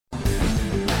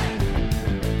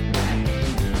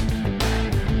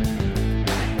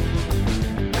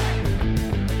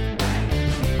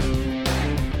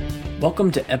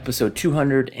Welcome to episode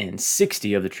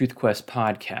 260 of the Truth Quest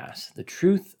podcast, the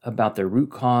truth about the root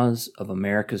cause of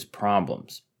America's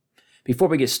problems. Before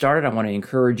we get started, I want to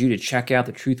encourage you to check out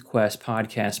the Truth Quest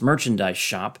podcast merchandise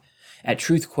shop at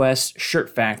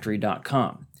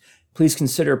truthquestshirtfactory.com. Please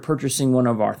consider purchasing one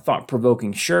of our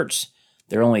thought-provoking shirts.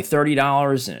 They're only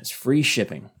 $30 and it's free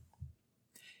shipping.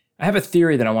 I have a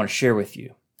theory that I want to share with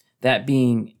you. That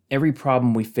being, every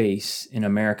problem we face in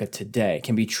America today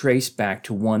can be traced back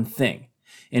to one thing: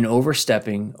 an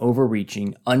overstepping,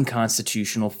 overreaching,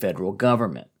 unconstitutional federal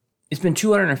government. It's been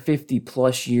 250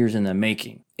 plus years in the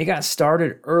making. It got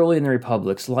started early in the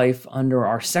Republic's life under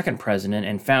our second president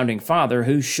and founding father,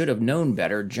 who should have known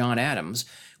better, John Adams,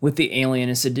 with the Alien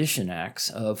and Sedition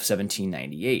Acts of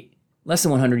 1798. Less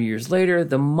than 100 years later,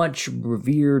 the much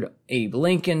revered Abe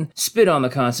Lincoln spit on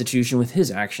the Constitution with his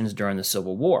actions during the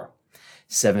Civil War.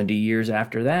 70 years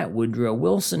after that, Woodrow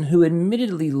Wilson, who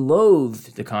admittedly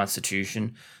loathed the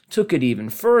Constitution, took it even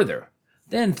further.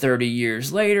 Then 30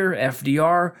 years later,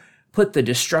 FDR put the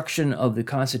destruction of the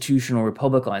constitutional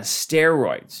republic on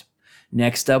steroids.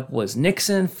 Next up was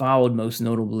Nixon, followed most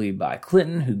notably by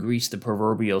Clinton, who greased the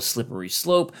proverbial slippery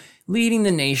slope, leading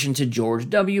the nation to George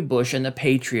W. Bush and the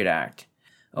Patriot Act.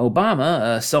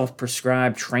 Obama, a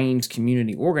self-prescribed trained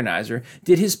community organizer,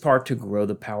 did his part to grow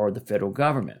the power of the federal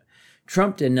government.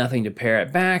 Trump did nothing to pare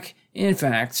it back. In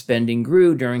fact, spending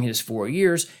grew during his 4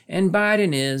 years, and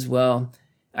Biden is, well,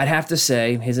 I'd have to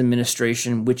say his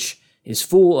administration, which is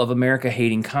full of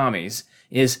America-hating commies,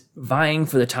 is vying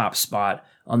for the top spot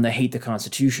on the Hate the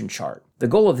Constitution chart. The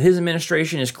goal of his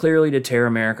administration is clearly to tear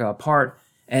America apart,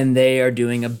 and they are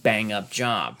doing a bang-up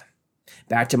job.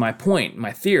 Back to my point,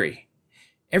 my theory.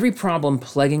 Every problem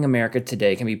plaguing America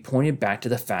today can be pointed back to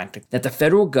the fact that the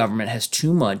federal government has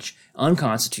too much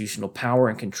unconstitutional power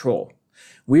and control.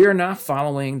 We are not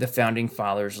following the Founding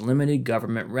Fathers' limited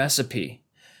government recipe.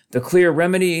 The clear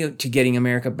remedy to getting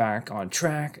America back on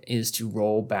track is to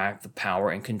roll back the power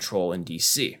and control in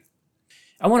D.C.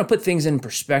 I want to put things in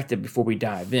perspective before we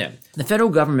dive in. The federal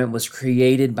government was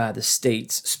created by the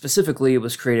states. Specifically, it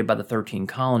was created by the 13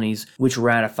 colonies, which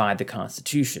ratified the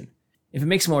Constitution. If it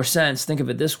makes more sense, think of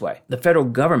it this way. The federal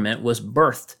government was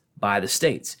birthed by the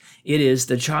states. It is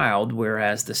the child,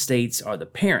 whereas the states are the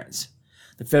parents.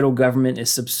 The federal government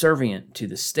is subservient to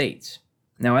the states.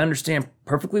 Now, I understand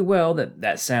perfectly well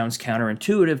that sounds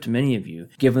counterintuitive to many of you,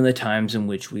 given the times in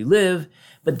which we live,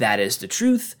 but that is the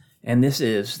truth, and this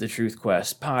is the Truth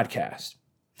Quest podcast.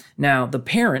 Now, the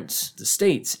parents, the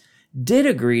states, did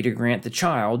agree to grant the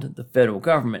child, the federal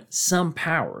government, some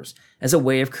powers as a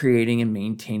way of creating and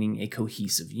maintaining a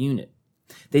cohesive unit.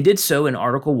 They did so in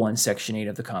Article 1, Section 8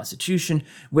 of the Constitution,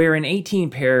 where in 18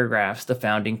 paragraphs the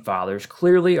Founding Fathers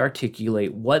clearly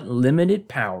articulate what limited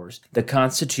powers the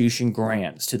Constitution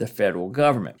grants to the federal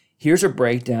government. Here's a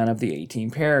breakdown of the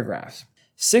 18 paragraphs.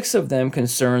 6 of them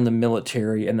concern the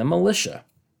military and the militia.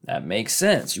 That makes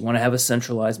sense. You want to have a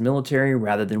centralized military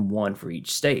rather than one for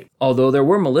each state, although there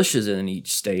were militias in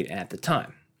each state at the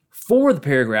time. 4 of the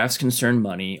paragraphs concern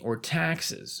money or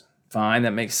taxes. Fine,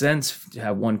 that makes sense to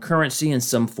have one currency and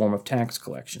some form of tax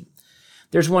collection.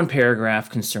 There's 1 paragraph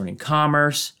concerning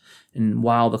commerce, and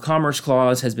while the Commerce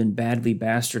Clause has been badly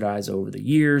bastardized over the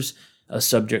years, a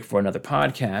subject for another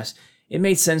podcast, it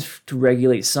made sense to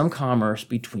regulate some commerce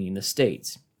between the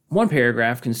states. 1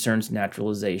 paragraph concerns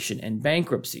naturalization and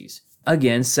bankruptcies.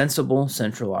 Again, sensible,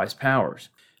 centralized powers.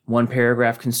 1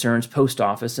 paragraph concerns post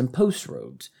office and post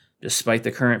roads. Despite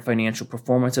the current financial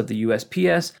performance of the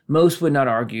USPS, most would not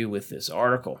argue with this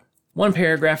article. 1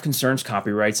 paragraph concerns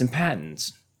copyrights and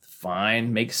patents.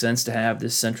 Fine, makes sense to have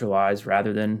this centralized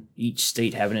rather than each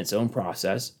state having its own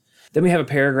process. Then we have a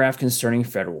paragraph concerning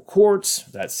federal courts.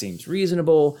 That seems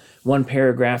reasonable. 1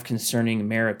 paragraph concerning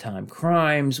maritime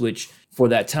crimes, which for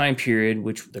that time period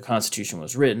which the Constitution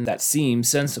was written, that seems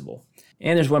sensible.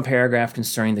 And there's 1 paragraph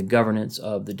concerning the governance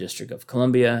of the District of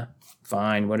Columbia.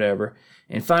 Fine, whatever.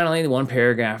 And finally, the 1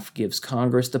 paragraph gives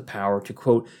Congress the power to,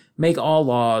 quote, make all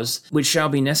laws which shall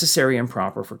be necessary and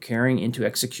proper for carrying into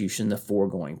execution the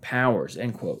foregoing powers,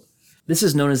 end quote. This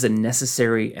is known as the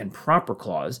Necessary and Proper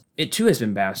Clause. It too has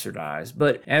been bastardized,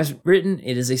 but as written,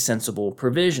 it is a sensible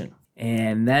provision.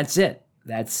 And that's it.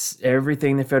 That's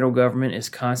everything the federal government is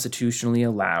constitutionally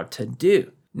allowed to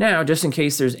do. Now, just in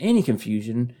case there's any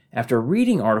confusion, after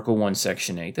reading Article 1,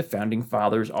 Section 8, the Founding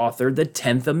Fathers authored the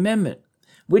 10th Amendment,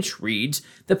 which reads,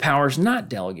 the powers not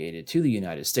delegated to the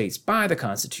United States by the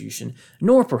Constitution,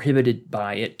 nor prohibited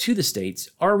by it to the states,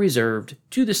 are reserved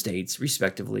to the states,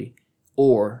 respectively,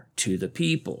 or to the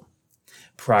people.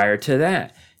 Prior to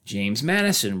that, James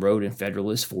Madison wrote in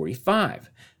Federalist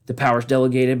 45, The powers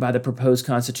delegated by the proposed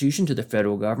Constitution to the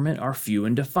federal government are few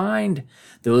and defined.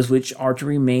 Those which are to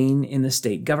remain in the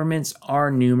state governments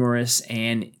are numerous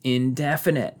and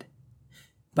indefinite.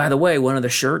 By the way, one of the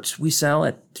shirts we sell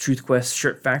at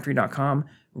truthquestshirtfactory.com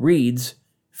reads,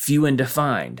 few and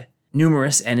defined,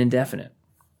 numerous and indefinite.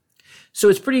 So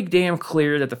it's pretty damn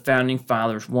clear that the Founding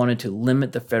Fathers wanted to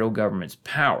limit the federal government's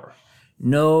power.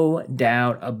 No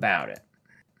doubt about it.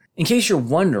 In case you're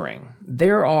wondering,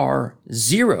 there are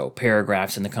 0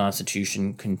 paragraphs in the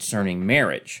Constitution concerning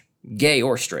marriage, gay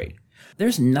or straight.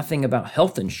 There's nothing about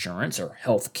health insurance or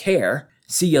health care.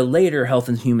 See you later, Health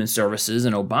and Human Services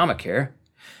and Obamacare.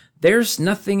 There's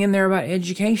nothing in there about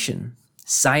education.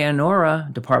 Sayonara,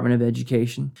 Department of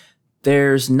Education.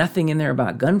 There's nothing in there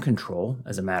about gun control.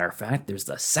 As a matter of fact, there's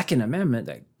the Second Amendment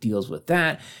that deals with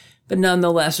that. But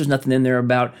nonetheless, there's nothing in there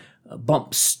about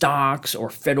bump stocks or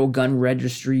federal gun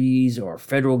registries or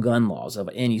federal gun laws of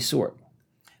any sort.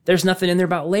 There's nothing in there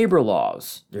about labor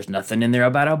laws. There's nothing in there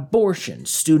about abortion,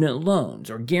 student loans,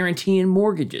 or guaranteeing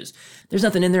mortgages. There's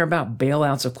nothing in there about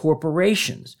bailouts of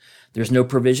corporations. There's no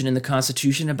provision in the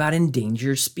Constitution about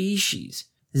endangered species.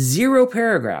 0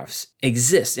 paragraphs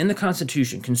exist in the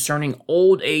Constitution concerning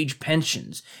old age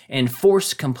pensions and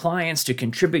forced compliance to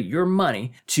contribute your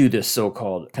money to this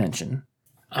so-called pension.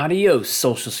 Adios,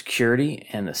 Social Security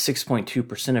and the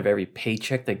 6.2% of every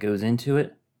paycheck that goes into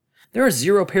it. There are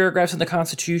 0 paragraphs in the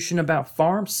Constitution about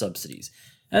farm subsidies.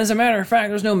 As a matter of fact,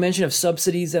 there's no mention of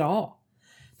subsidies at all.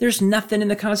 There's nothing in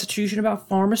the Constitution about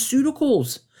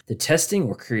pharmaceuticals, the testing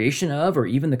or creation of, or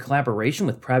even the collaboration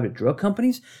with private drug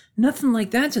companies. Nothing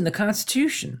like that's in the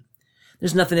Constitution.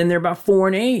 There's nothing in there about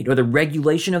foreign aid or the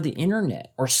regulation of the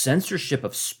internet or censorship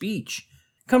of speech.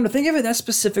 Come to think of it, that's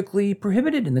specifically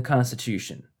prohibited in the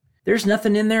Constitution. There's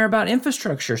nothing in there about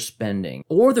infrastructure spending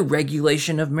or the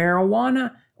regulation of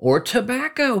marijuana or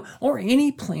tobacco or any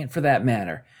plant for that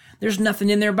matter. There's nothing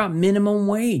in there about minimum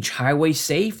wage, highway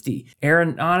safety,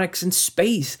 aeronautics and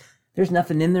space. There's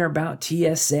nothing in there about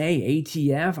TSA,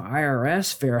 ATF,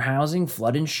 IRS, fair housing,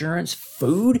 flood insurance,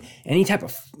 food, any type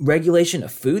of regulation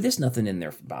of food. There's nothing in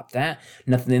there about that.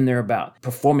 Nothing in there about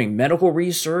performing medical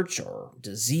research or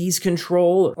disease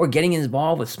control or getting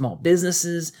involved with small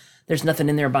businesses. There's nothing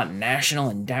in there about national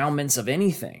endowments of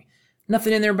anything.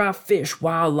 Nothing in there about fish,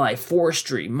 wildlife,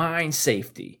 forestry, mine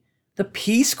safety. The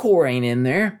Peace Corps ain't in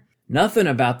there. Nothing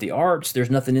about the arts.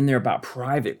 There's nothing in there about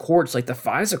private courts like the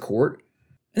FISA court.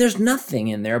 And there's nothing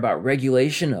in there about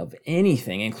regulation of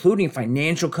anything, including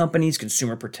financial companies,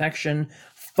 consumer protection,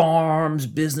 farms,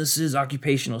 businesses,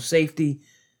 occupational safety,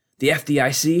 the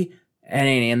FDIC, and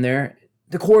ain't in there.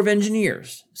 The Corps of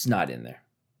Engineers is not in there.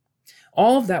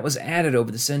 All of that was added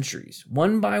over the centuries,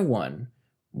 one by one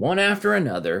after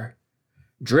another,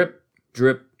 drip,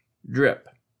 drip, drip.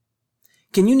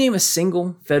 Can you name a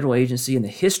single federal agency in the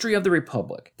history of the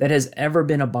Republic that has ever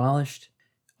been abolished?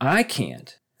 I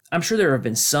can't. I'm sure there have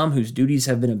been some whose duties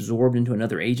have been absorbed into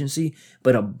another agency,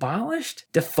 but abolished?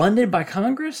 Defunded by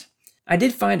Congress? I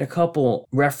did find a couple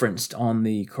referenced on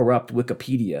the corrupt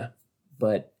Wikipedia,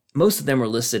 but most of them were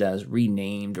listed as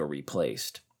renamed or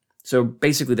replaced. So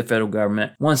basically the federal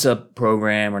government, once a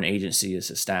program or an agency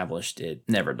is established, it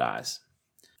never dies.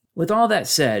 With all that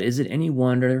said, is it any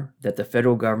wonder that the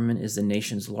federal government is the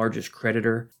nation's largest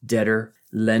creditor, debtor,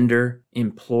 lender,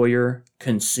 employer,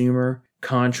 consumer,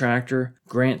 contractor,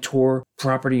 grantor,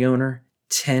 property owner,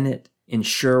 tenant,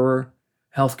 insurer,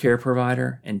 healthcare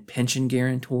provider, and pension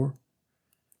guarantor?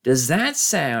 Does that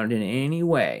sound in any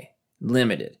way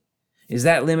limited? Is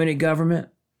that limited government?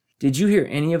 Did you hear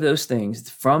any of those things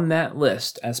from that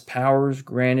list as powers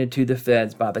granted to the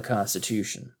feds by the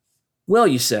Constitution? Well,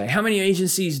 you say, how many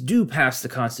agencies do pass the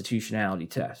constitutionality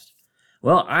test?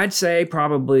 Well, I'd say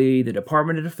probably the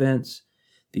Department of Defense,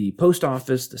 the Post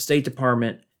Office, the State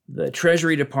Department, the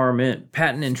Treasury Department,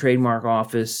 Patent and Trademark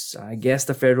Office, I guess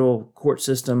the federal court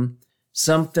system,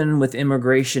 something with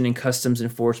immigration and customs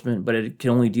enforcement, but it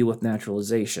can only deal with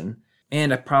naturalization,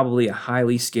 and probably a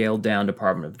highly scaled down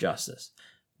Department of Justice.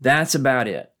 That's about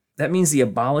it. That means the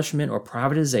abolishment or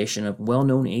privatization of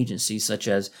well-known agencies such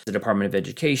as the Department of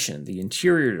Education, the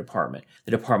Interior Department,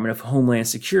 the Department of Homeland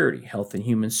Security, Health and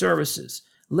Human Services,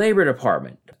 Labor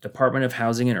Department, Department of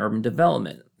Housing and Urban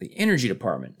Development, the Energy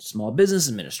Department, Small Business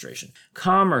Administration,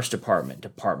 Commerce Department,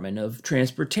 Department of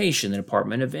Transportation, the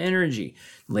Department of Energy,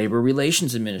 Labor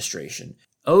Relations Administration,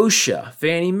 OSHA,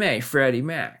 Fannie Mae, Freddie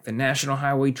Mac, the National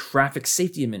Highway Traffic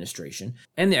Safety Administration,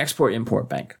 and the Export-Import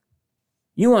Bank.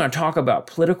 You want to talk about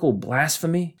political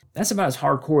blasphemy? That's about as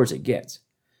hardcore as it gets.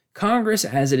 Congress,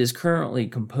 as it is currently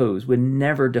composed, would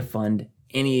never defund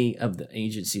any of the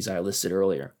agencies I listed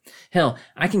earlier. Hell,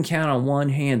 I can count on one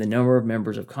hand the number of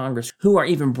members of Congress who are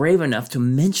even brave enough to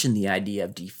mention the idea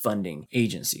of defunding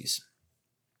agencies.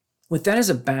 With that as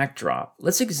a backdrop,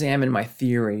 let's examine my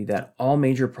theory that all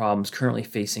major problems currently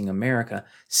facing America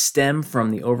stem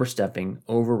from the overstepping,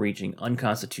 overreaching,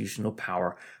 unconstitutional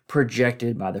power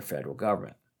projected by the federal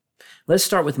government. Let's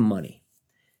start with money.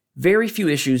 Very few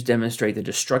issues demonstrate the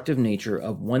destructive nature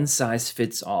of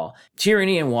one-size-fits-all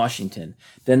tyranny in Washington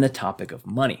than the topic of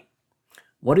money.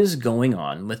 What is going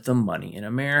on with the money in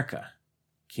America?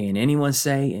 Can anyone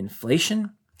say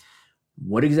inflation?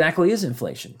 What exactly is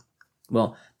inflation?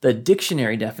 Well, the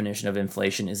dictionary definition of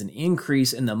inflation is an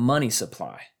increase in the money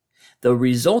supply. The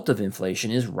result of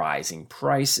inflation is rising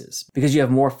prices because you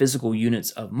have more physical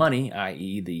units of money,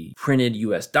 i.e. the printed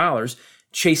US dollars,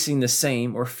 chasing the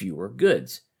same or fewer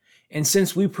goods. And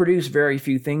since we produce very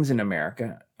few things in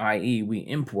America, i.e. we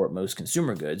import most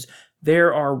consumer goods,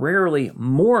 there are rarely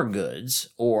more goods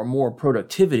or more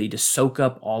productivity to soak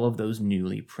up all of those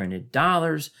newly printed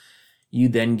dollars. You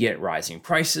then get rising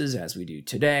prices, as we do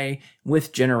today,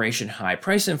 with generation high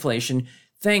price inflation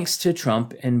thanks to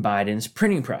Trump and Biden's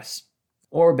printing press.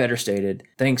 Or better stated,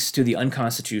 thanks to the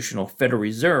unconstitutional Federal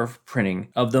Reserve printing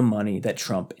of the money that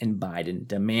Trump and Biden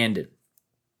demanded.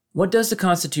 What does the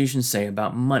Constitution say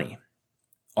about money?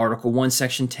 Article 1,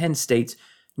 Section 10 states,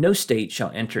 "No state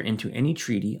shall enter into any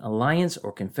treaty, alliance,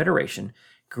 or confederation,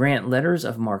 grant letters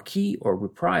of marque or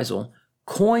reprisal,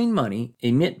 coin money,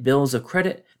 emit bills of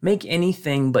credit, make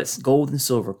anything but gold and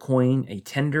silver coin a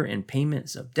tender in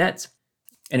payments of debts,"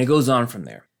 and it goes on from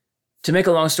there. To make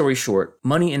a long story short,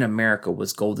 money in America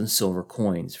was gold and silver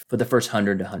coins for the first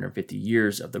 100 to 150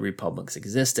 years of the Republic's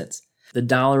existence. The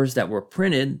dollars that were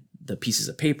printed, the pieces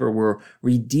of paper, were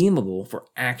redeemable for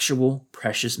actual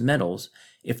precious metals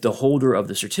if the holder of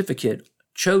the certificate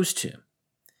chose to.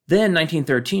 Then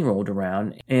 1913 rolled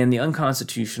around and the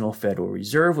unconstitutional Federal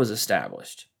Reserve was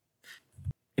established.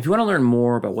 If you want to learn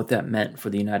more about what that meant for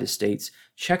the United States,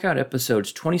 check out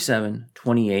episodes 27,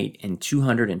 28, and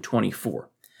 224.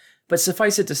 But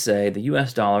suffice it to say, the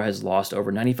US dollar has lost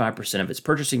over 95% of its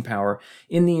purchasing power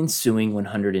in the ensuing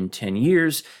 110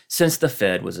 years since the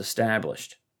Fed was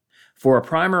established. For a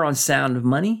primer on sound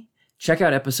money, check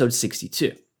out episode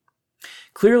 62.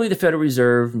 Clearly, the Federal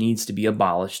Reserve needs to be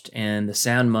abolished and the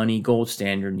sound money gold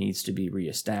standard needs to be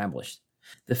reestablished.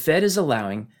 The Fed is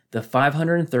allowing the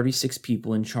 536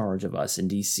 people in charge of us in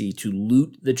DC to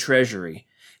loot the Treasury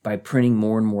by printing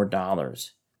more and more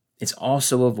dollars. It's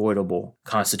also avoidable,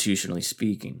 constitutionally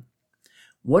speaking.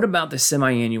 What about the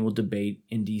semi-annual debate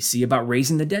in DC about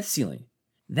raising the debt ceiling?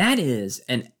 That is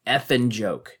an effing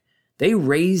joke. They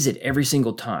raise it every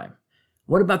single time.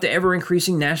 What about the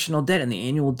ever-increasing national debt and the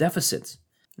annual deficits?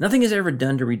 Nothing is ever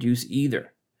done to reduce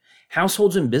either.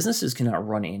 Households and businesses cannot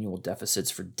run annual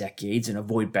deficits for decades and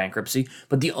avoid bankruptcy,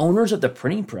 but the owners of the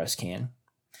printing press can.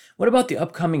 What about the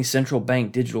upcoming central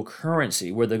bank digital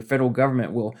currency where the federal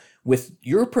government will, with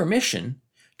your permission,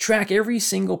 track every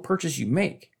single purchase you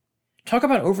make? Talk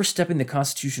about overstepping the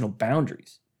constitutional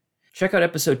boundaries. Check out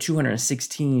episode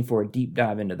 216 for a deep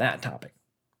dive into that topic.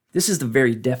 This is the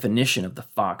very definition of the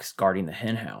fox guarding the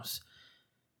henhouse.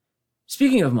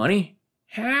 Speaking of money,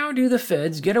 how do the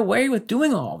feds get away with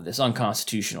doing all of this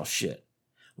unconstitutional shit?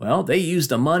 Well, they use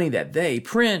the money that they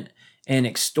print and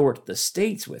extort the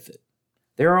states with it.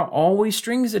 There are always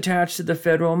strings attached to the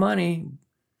federal money.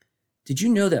 Did you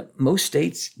know that most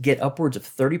states get upwards of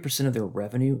 30% of their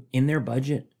revenue in their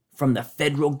budget from the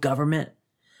federal government?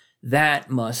 That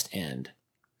must end.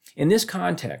 In this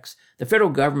context, the federal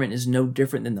government is no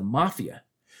different than the mafia.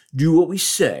 Do what we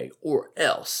say or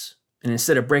else. And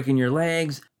instead of breaking your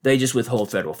legs, they just withhold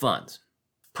federal funds.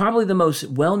 Probably the most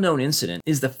well-known incident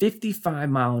is the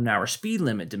 55-mile-an-hour speed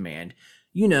limit demand,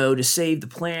 to save the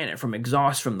planet from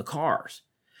exhaust from the cars.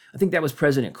 I think that was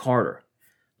President Carter.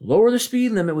 Lower the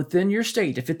speed limit within your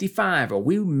state to 55, or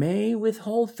we may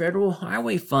withhold federal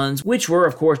highway funds, which were,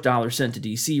 of course, dollars sent to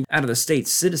D.C. out of the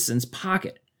state's citizens'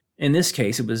 pocket. In this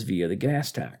case, it was via the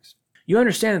gas tax. You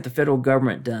understand that the federal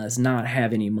government does not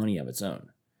have any money of its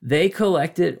own. They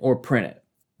collect it or print it,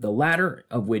 the latter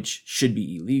of which should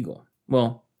be illegal.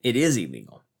 Well, it is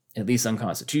illegal, at least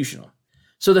unconstitutional.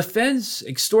 So the feds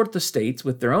extort the states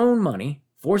with their own money,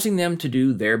 forcing them to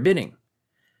do their bidding,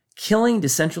 killing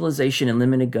decentralization and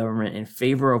limited government in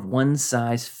favor of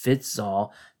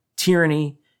one-size-fits-all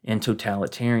tyranny and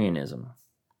totalitarianism.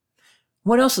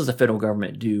 What else does the federal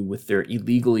government do with their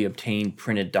illegally obtained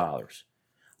printed dollars?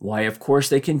 Why, of course,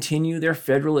 they continue their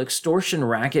federal extortion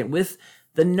racket with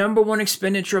the number one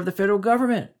expenditure of the federal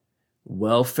government,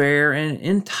 welfare and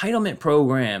entitlement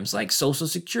programs like Social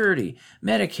Security,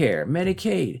 Medicare,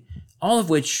 Medicaid, all of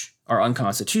which are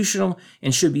unconstitutional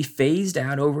and should be phased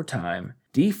out over time,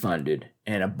 defunded,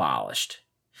 and abolished.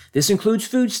 This includes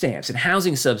food stamps and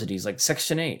housing subsidies like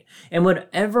Section 8 and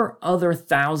whatever other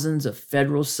thousands of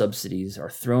federal subsidies are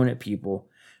thrown at people,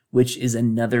 which is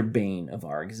another bane of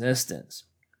our existence.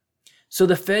 So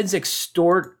the feds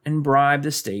extort and bribe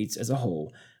the states as a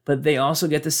whole, but they also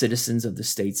get the citizens of the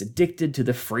states addicted to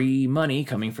the free money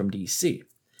coming from D.C.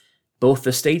 Both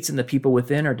the states and the people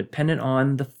within are dependent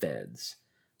on the feds,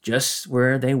 just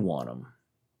where they want them.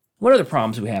 What are the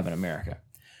problems we have in America?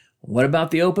 What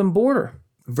about the open border?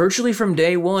 Virtually from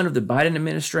day one of the Biden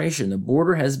administration, the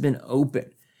border has been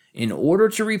open in order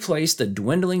to replace the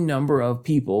dwindling number of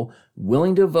people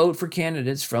willing to vote for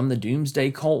candidates from the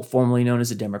doomsday cult formerly known as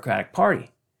the Democratic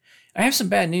Party. I have some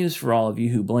bad news for all of you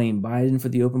who blame Biden for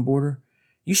the open border.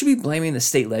 You should be blaming the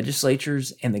state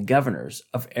legislatures and the governors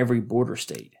of every border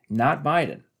state, not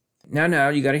Biden. Now,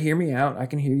 you got to hear me out. I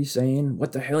can hear you saying,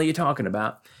 what the hell are you talking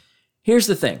about? Here's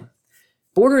the thing.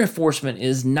 Border enforcement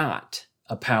is not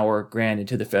a power granted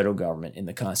to the federal government in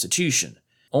the Constitution.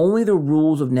 Only the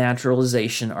rules of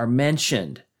naturalization are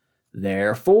mentioned.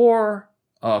 Therefore,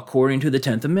 according to the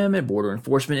 10th Amendment, border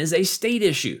enforcement is a state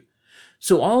issue.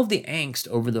 So all of the angst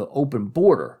over the open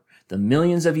border, the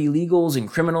millions of illegals and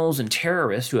criminals and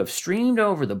terrorists who have streamed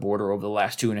over the border over the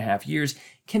last 2.5 years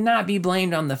cannot be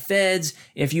blamed on the feds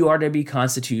if you are to be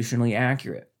constitutionally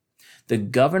accurate. The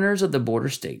governors of the border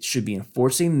states should be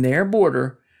enforcing their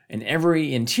border, and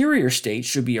every interior state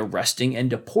should be arresting and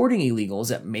deporting illegals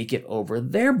that make it over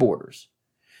their borders.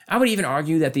 I would even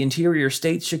argue that the interior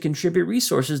states should contribute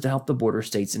resources to help the border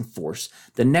states enforce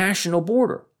the national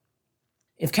border.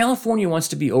 If California wants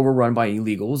to be overrun by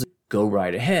illegals, go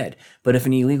right ahead. But if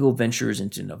an illegal ventures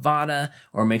into Nevada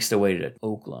or makes their way to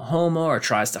Oklahoma or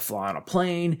tries to fly on a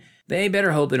plane, they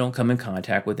better hope they don't come in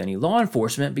contact with any law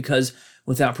enforcement because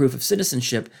without proof of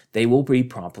citizenship, they will be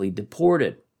promptly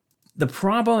deported. The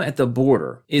problem at the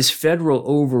border is federal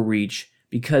overreach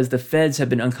because the feds have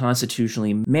been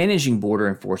unconstitutionally managing border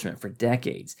enforcement for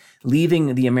decades,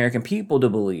 leaving the American people to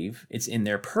believe it's in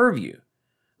their purview.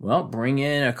 Well, bring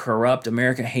in a corrupt,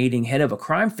 America-hating head of a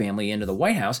crime family into the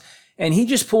White House, and he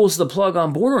just pulls the plug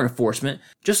on border enforcement,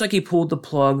 just like he pulled the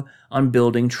plug on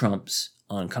building Trump's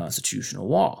unconstitutional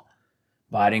wall.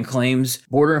 Biden claims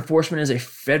border enforcement is a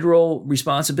federal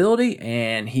responsibility,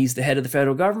 and he's the head of the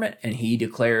federal government, and he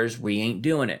declares we ain't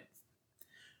doing it.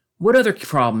 What other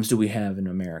problems do we have in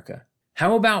America?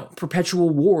 How about perpetual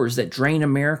wars that drain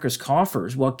America's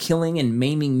coffers while killing and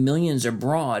maiming millions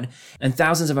abroad and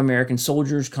thousands of American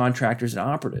soldiers, contractors, and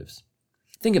operatives?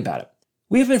 Think about it.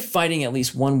 We have been fighting at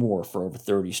least one war for over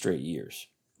 30 straight years.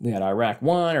 We had Iraq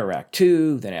I, Iraq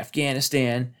II, then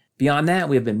Afghanistan. Beyond that,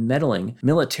 we have been meddling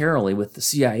militarily with the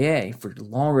CIA for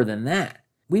longer than that.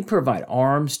 We provide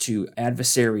arms to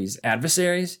adversaries'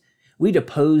 adversaries. We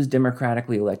depose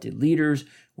democratically elected leaders.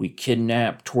 We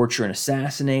kidnap, torture, and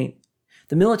assassinate.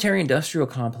 The military-industrial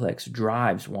complex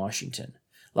drives Washington.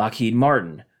 Lockheed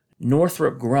Martin,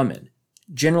 Northrop Grumman,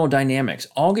 General Dynamics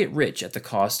all get rich at the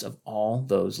cost of all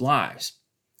those lives.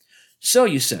 So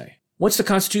you say, what's the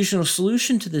constitutional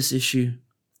solution to this issue?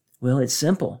 Well, it's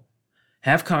simple.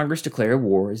 Have Congress declare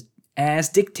war as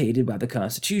dictated by the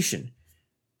Constitution.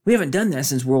 We haven't done that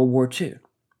since World War II.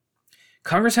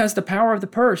 Congress has the power of the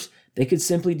purse. They could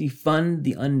simply defund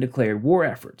the undeclared war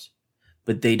efforts.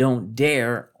 But they don't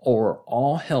dare, or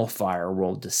all hellfire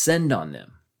will descend on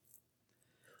them.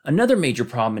 Another major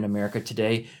problem in America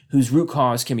today, whose root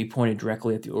cause can be pointed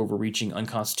directly at the overreaching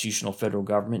unconstitutional federal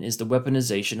government, is the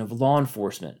weaponization of law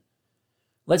enforcement.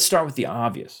 Let's start with the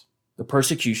obvious. The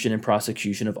persecution and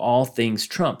prosecution of all things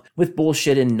Trump, with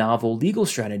bullshit and novel legal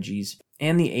strategies,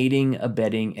 and the aiding,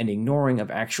 abetting, and ignoring of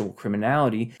actual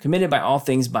criminality committed by all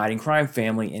things Biden crime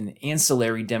family and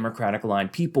ancillary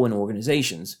Democratic-aligned people and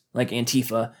organizations, like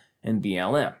Antifa and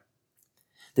BLM.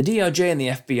 The DOJ and the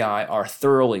FBI are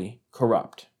thoroughly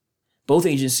corrupt. Both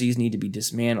agencies need to be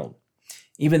dismantled.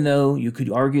 Even though you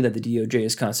could argue that the DOJ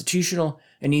is constitutional,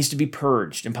 it needs to be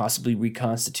purged and possibly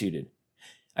reconstituted.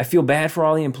 I feel bad for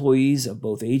all the employees of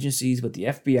both agencies, but the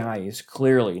FBI is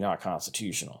clearly not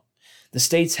constitutional. The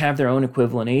states have their own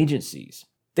equivalent agencies.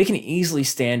 They can easily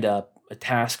stand up a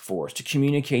task force to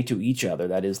communicate to each other,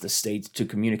 that is, the states to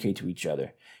communicate to each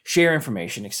other, share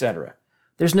information, etc.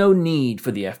 There's no need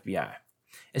for the FBI,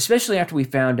 especially after we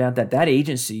found out that that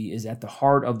agency is at the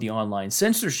heart of the online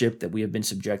censorship that we have been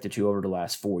subjected to over the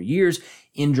last 4 years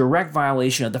in direct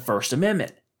violation of the First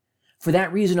Amendment. For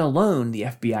that reason alone, the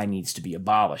FBI needs to be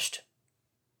abolished.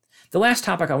 The last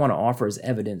topic I want to offer as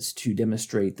evidence to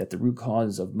demonstrate that the root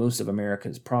cause of most of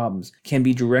America's problems can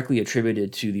be directly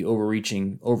attributed to the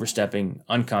overreaching, overstepping,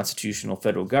 unconstitutional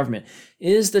federal government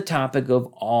is the topic of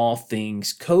all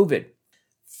things COVID.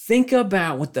 Think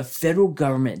about what the federal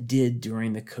government did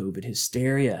during the COVID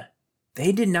hysteria.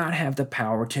 They did not have the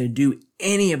power to do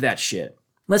any of that shit.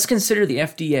 Let's consider the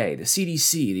FDA, the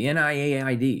CDC, the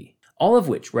NIAID, all of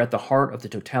which were at the heart of the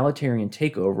totalitarian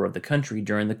takeover of the country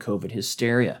during the COVID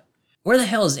hysteria. Where the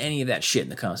hell is any of that shit in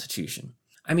the Constitution?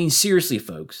 I mean, seriously,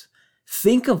 folks,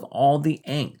 think of all the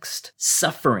angst,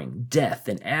 suffering, death,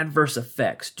 and adverse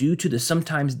effects due to the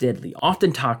sometimes deadly,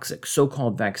 often toxic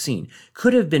so-called vaccine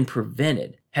could have been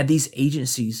prevented had these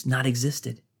agencies not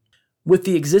existed. With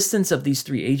the existence of these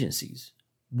three agencies,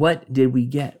 what did we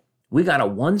get? We got a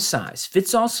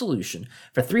one-size-fits-all solution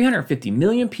for 350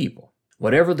 million people.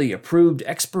 Whatever the approved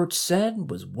experts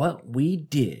said was what we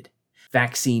did.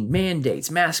 Vaccine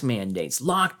mandates, mask mandates,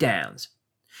 lockdowns.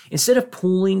 Instead of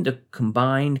pooling the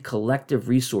combined collective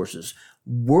resources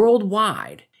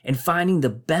worldwide and finding the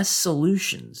best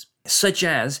solutions, such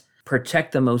as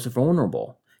protect the most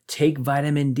vulnerable, take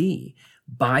vitamin D,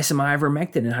 buy some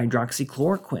ivermectin and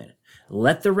hydroxychloroquine,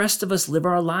 let the rest of us live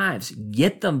our lives,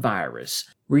 get the virus,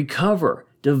 recover,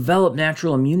 develop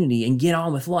natural immunity, and get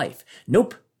on with life.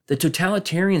 Nope, the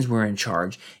totalitarians were in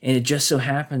charge, and it just so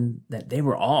happened that they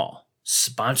were all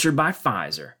sponsored by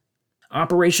Pfizer.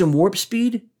 Operation Warp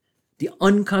Speed, the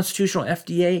unconstitutional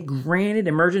FDA granted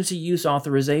emergency use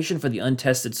authorization for the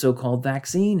untested so-called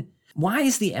vaccine. Why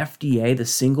is the FDA the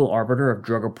single arbiter of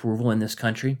drug approval in this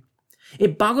country?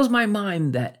 It boggles my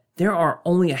mind that there are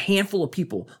only a handful of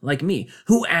people like me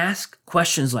who ask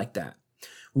questions like that.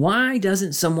 Why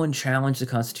doesn't someone challenge the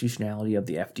constitutionality of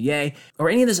the FDA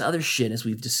or any of this other shit as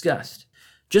we've discussed?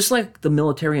 Just like the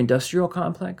military-industrial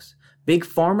complex, Big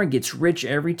Pharma gets rich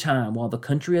every time while the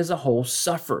country as a whole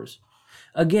suffers.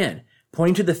 Again,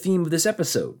 pointing to the theme of this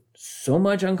episode, so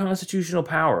much unconstitutional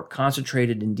power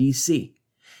concentrated in D.C.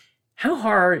 How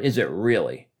hard is it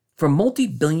really for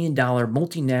multi-billion-dollar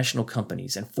multinational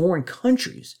companies and foreign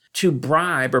countries to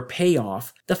bribe or pay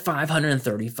off the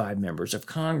 535 members of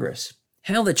Congress?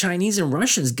 Hell, the Chinese and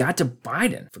Russians got to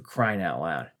Biden, for crying out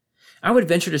loud. I would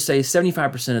venture to say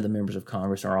 75% of the members of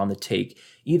Congress are on the take,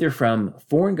 either from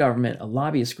foreign government, a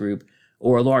lobbyist group,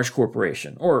 or a large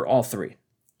corporation, or all three.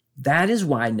 That is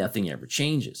why nothing ever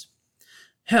changes.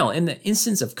 Hell, in the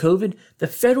instance of COVID, the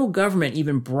federal government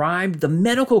even bribed the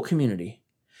medical community.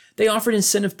 They offered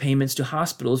incentive payments to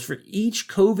hospitals for each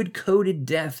COVID-coded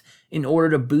death in order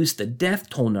to boost the death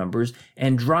toll numbers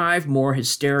and drive more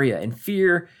hysteria and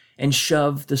fear and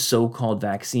shove the so-called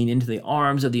vaccine into the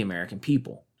arms of the American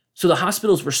people. So the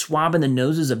hospitals were swabbing the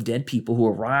noses of dead people who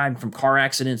arrived from car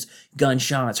accidents,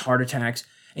 gunshots, heart attacks,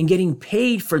 and getting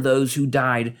paid for those who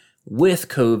died with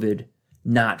COVID,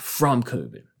 not from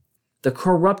COVID. The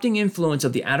corrupting influence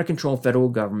of the out-of-control federal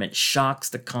government shocks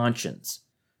the conscience.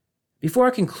 Before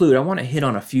I conclude, I want to hit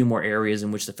on a few more areas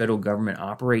in which the federal government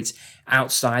operates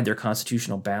outside their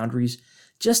constitutional boundaries,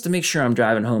 just to make sure I'm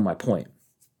driving home my point.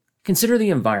 Consider the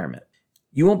environment.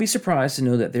 You won't be surprised to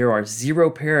know that there are 0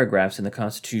 paragraphs in the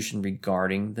Constitution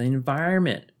regarding the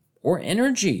environment, or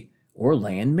energy, or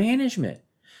land management.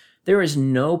 There is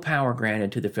no power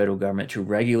granted to the federal government to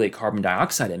regulate carbon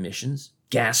dioxide emissions,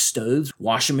 gas stoves,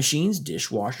 washing machines,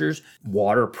 dishwashers,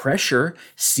 water pressure,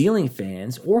 ceiling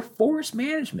fans, or forest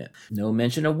management. No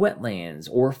mention of wetlands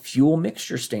or fuel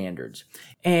mixture standards.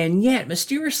 And yet,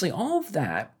 mysteriously, all of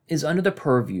that is under the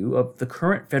purview of the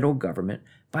current federal government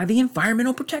by the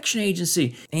Environmental Protection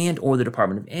Agency and or the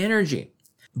Department of Energy.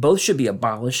 Both should be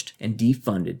abolished and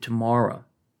defunded tomorrow.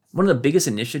 One of the biggest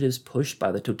initiatives pushed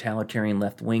by the totalitarian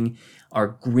left wing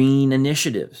are green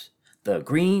initiatives, the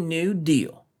Green New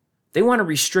Deal. They want to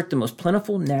restrict the most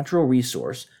plentiful natural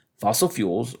resource, fossil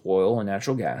fuels, oil and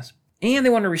natural gas, and they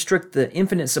want to restrict the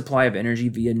infinite supply of energy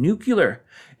via nuclear,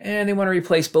 and they want to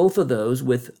replace both of those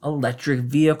with electric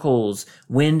vehicles,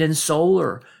 wind and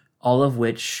solar, all of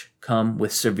which come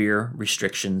with severe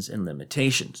restrictions and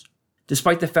limitations.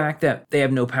 Despite the fact that they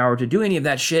have no power to do any of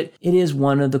that shit, it is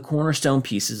one of the cornerstone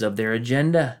pieces of their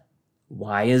agenda.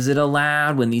 Why is it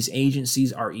allowed when these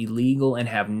agencies are illegal and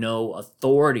have no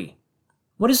authority?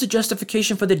 What is the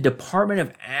justification for the Department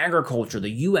of Agriculture,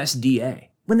 the USDA?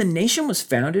 When the nation was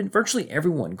founded, virtually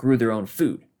everyone grew their own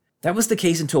food. That was the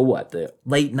case until the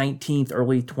late 19th,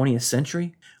 early 20th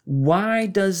century? Why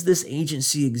does this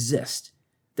agency exist?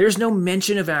 There's no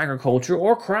mention of agriculture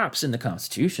or crops in the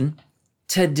Constitution.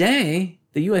 Today,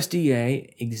 the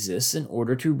USDA exists in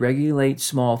order to regulate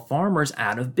small farmers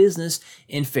out of business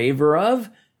in favor of,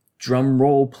 drum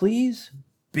roll please,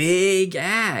 big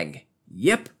ag.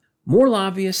 Yep, More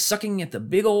lobbyists sucking at the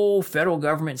big old federal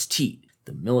government's teat.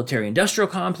 The military-industrial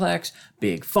complex,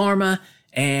 big pharma,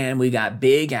 and we got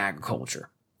big agriculture.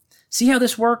 See how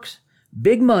this works?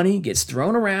 Big money gets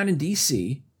thrown around in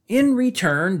D.C. In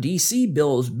return, D.C.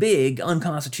 builds big,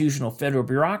 unconstitutional federal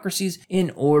bureaucracies in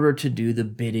order to do the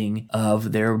bidding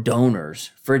of their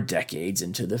donors for decades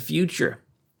into the future.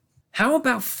 How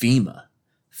about FEMA?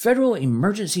 Federal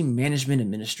Emergency Management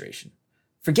Administration.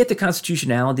 Forget the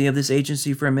constitutionality of this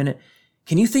agency for a minute.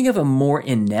 Can you think of a more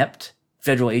inept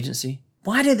federal agency?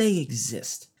 Why do they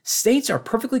exist? States are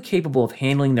perfectly capable of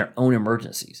handling their own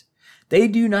emergencies. They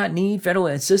do not need federal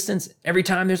assistance every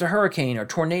time there's a hurricane or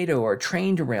tornado or a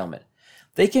train derailment.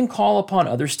 They can call upon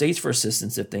other states for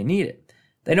assistance if they need it.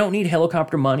 They don't need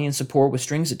helicopter money and support with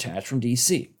strings attached from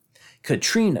D.C.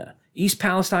 Katrina, East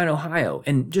Palestine, Ohio,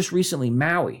 and just recently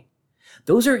Maui.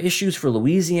 Those are issues for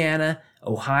Louisiana,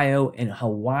 Ohio, and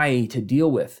Hawaii to deal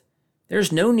with.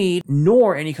 There's no need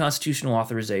nor any constitutional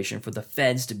authorization for the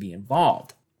feds to be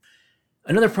involved.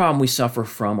 Another problem we suffer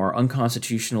from are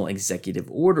unconstitutional executive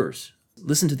orders.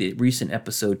 Listen to the recent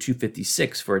episode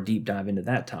 256 for a deep dive into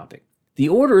that topic. The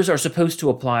orders are supposed to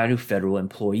apply to federal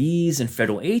employees and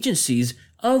federal agencies,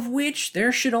 of which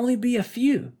there should only be a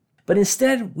few. But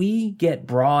instead, we get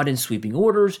broad and sweeping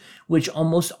orders, which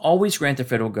almost always grant the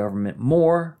federal government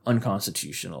more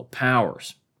unconstitutional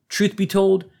powers. Truth be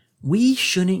told, we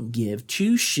shouldn't give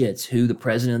two shits who the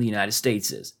President of the United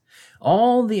States is.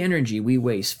 All the energy we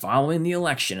waste following the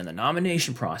election and the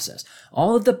nomination process,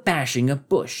 all of the bashing of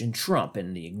Bush and Trump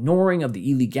and the ignoring of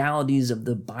the illegalities of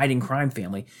the Biden crime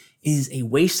family is a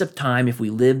waste of time if we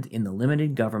lived in the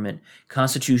limited government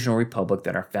constitutional republic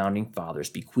that our founding fathers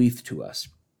bequeathed to us.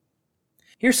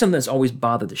 Here's something that's always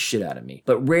bothered the shit out of me,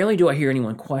 but rarely do I hear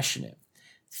anyone question it.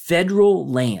 Federal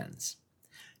lands.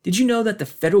 Did you know that the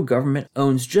federal government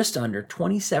owns just under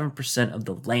 27% of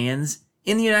the lands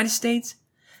in the United States?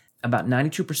 About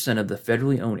 92% of the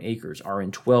federally owned acres are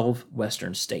in 12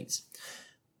 western states.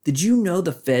 Did you know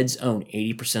the feds own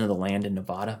 80% of the land in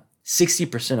Nevada,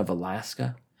 60% of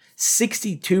Alaska,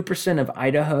 62% of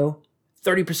Idaho,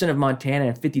 30% of Montana,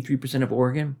 and 53% of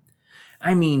Oregon?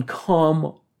 I mean,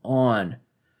 come on.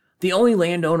 The only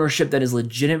land ownership that is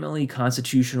legitimately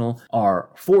constitutional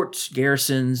are forts,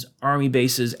 garrisons, army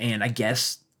bases, and I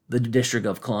guess the District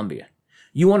of Columbia.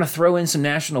 You want to throw in some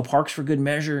national parks for good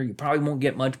measure, you probably won't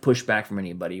get much pushback from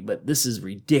anybody, but this is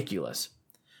ridiculous.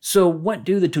 So what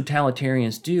do the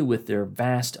totalitarians do with their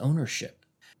vast ownership?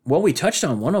 Well, we touched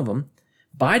on one of them.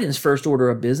 Biden's first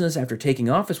order of business after taking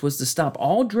office was to stop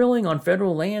all drilling on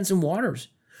federal lands and waters.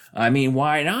 I mean,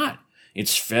 why not?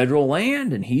 It's federal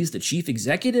land, and he's the chief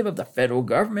executive of the federal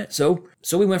government. So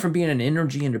we went from being an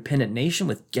energy independent nation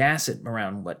with gas at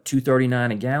around,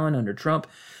 $2.39 a gallon under Trump,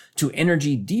 to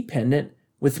energy dependent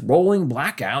with rolling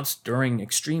blackouts during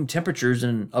extreme temperatures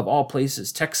in, of all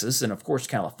places, Texas and, of course,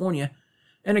 California.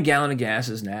 And a gallon of gas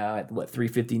is now at,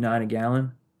 $3.59 a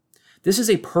gallon? This is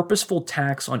a purposeful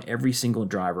tax on every single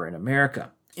driver in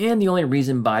America. And the only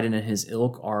reason Biden and his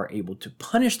ilk are able to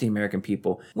punish the American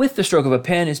people with the stroke of a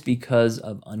pen is because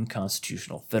of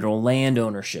unconstitutional federal land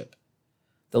ownership.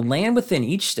 The land within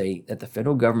each state that the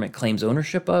federal government claims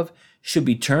ownership of should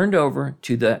be turned over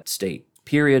to that state.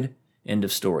 Period. End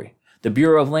of story. The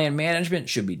Bureau of Land Management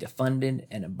should be defunded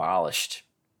and abolished.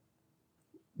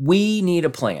 We need a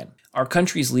plan. Our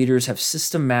country's leaders have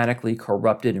systematically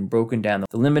corrupted and broken down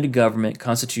the limited government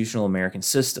constitutional American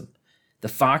system. The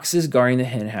fox is guarding the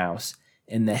hen house,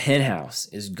 and the hen house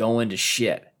is going to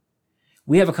shit.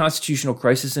 We have a constitutional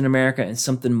crisis in America, and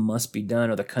something must be done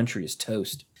or the country is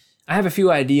toast. I have a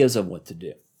few ideas of what to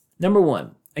do. Number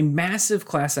one, a massive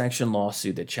class action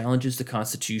lawsuit that challenges the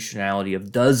constitutionality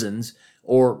of dozens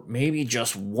or maybe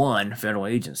just one federal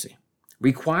agency.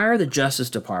 Require the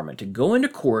Justice Department to go into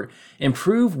court and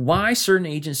prove why certain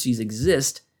agencies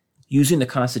exist using the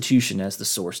Constitution as the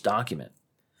source document.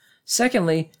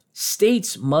 Secondly,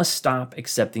 states must stop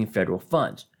accepting federal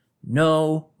funds.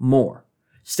 No more.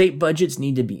 State budgets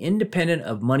need to be independent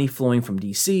of money flowing from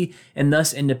D.C. and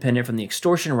thus independent from the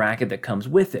extortion racket that comes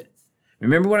with it.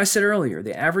 Remember what I said earlier,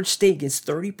 the average state gets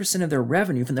 30% of their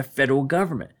revenue from the federal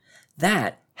government.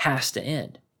 That has to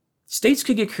end. States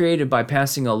could get creative by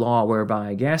passing a law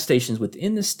whereby gas stations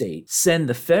within the state send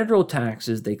the federal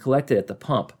taxes they collected at the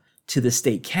pump to the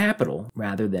state capital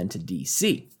rather than to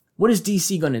D.C. What is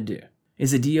D.C. going to do?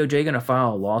 Is the DOJ going to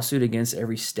file a lawsuit against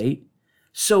every state?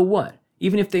 So what?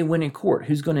 Even if they win in court,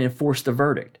 who's going to enforce the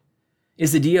verdict?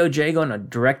 Is the DOJ going to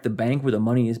direct the bank where the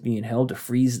money is being held to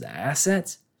freeze the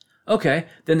assets? Okay,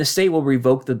 then the state will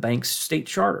revoke the bank's state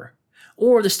charter.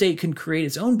 Or the state can create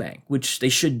its own bank, which they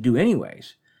should do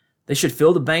anyways. They should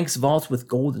fill the bank's vaults with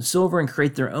gold and silver and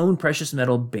create their own precious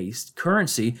metal-based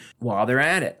currency while they're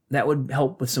at it. That would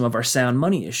help with some of our sound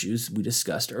money issues we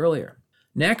discussed earlier.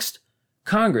 Next,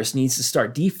 Congress needs to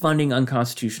start defunding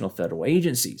unconstitutional federal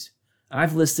agencies.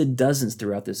 I've listed dozens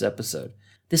throughout this episode.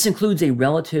 This includes a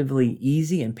relatively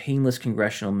easy and painless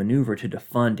congressional maneuver to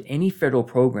defund any federal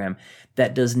program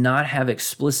that does not have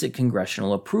explicit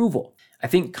congressional approval. I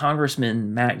think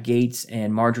Congressman Matt Gaetz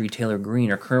and Marjorie Taylor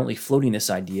Greene are currently floating this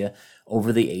idea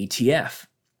over the ATF.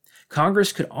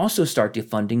 Congress could also start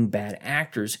defunding bad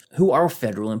actors who are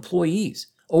federal employees,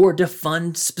 or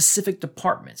defund specific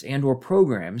departments and or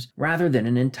programs rather than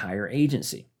an entire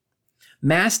agency.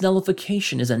 Mass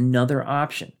nullification is another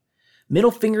option.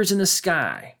 Middle fingers in the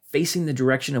sky, facing the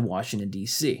direction of Washington,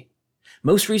 D.C.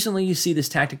 Most recently, you see this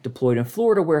tactic deployed in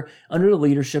Florida, where, under the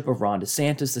leadership of Ron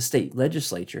DeSantis, the state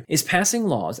legislature is passing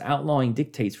laws outlawing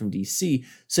dictates from D.C.,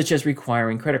 such as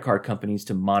requiring credit card companies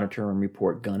to monitor and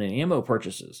report gun and ammo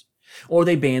purchases. Or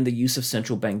they banned the use of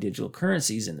central bank digital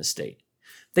currencies in the state.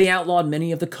 They outlawed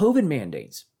many of the COVID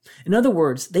mandates. In other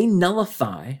words, they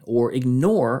nullify or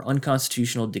ignore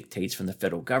unconstitutional dictates from the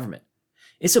federal government.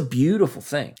 It's a beautiful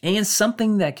thing, and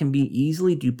something that can be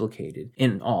easily duplicated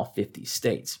in all 50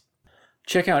 states.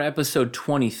 Check out episode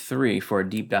 23 for a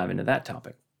deep dive into that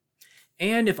topic.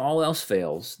 And if all else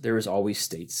fails, there is always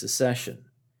state secession.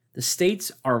 The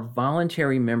states are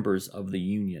voluntary members of the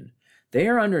Union. They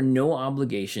are under no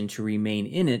obligation to remain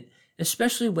in it,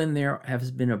 especially when there has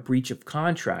been a breach of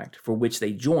contract for which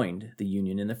they joined the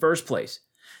Union in the first place.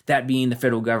 That being, the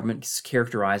federal government is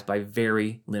characterized by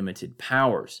very limited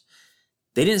powers.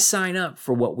 They didn't sign up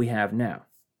for what we have now.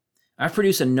 I've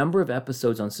produced a number of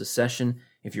episodes on secession.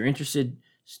 If you're interested,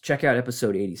 check out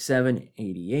episode 87,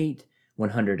 88,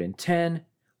 110,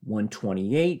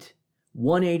 128,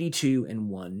 182, and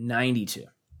 192.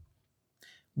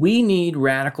 We need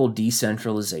radical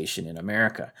decentralization in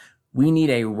America. We need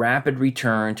a rapid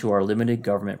return to our limited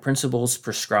government principles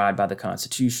prescribed by the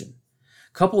Constitution.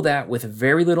 Couple that with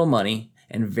very little money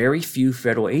and very few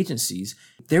federal agencies,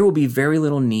 there will be very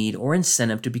little need or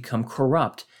incentive to become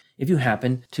corrupt if you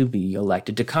happen to be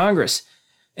elected to Congress.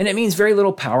 And it means very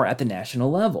little power at the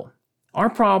national level. Our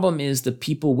problem is the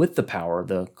people with the power,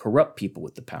 the corrupt people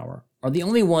with the power, are the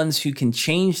only ones who can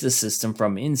change the system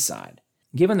from inside.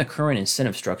 Given the current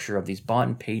incentive structure of these bought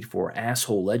and paid for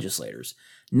asshole legislators,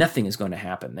 nothing is going to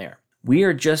happen there. We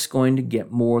are just going to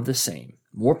get more of the same.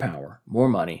 More power, more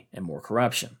money, and more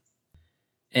corruption.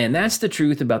 And that's the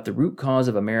truth about the root cause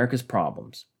of America's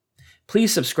problems.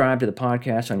 Please subscribe to the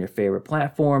podcast on your favorite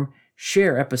platform,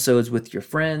 share episodes with your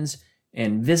friends,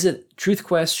 and visit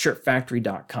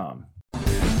truthquestshirtfactory.com.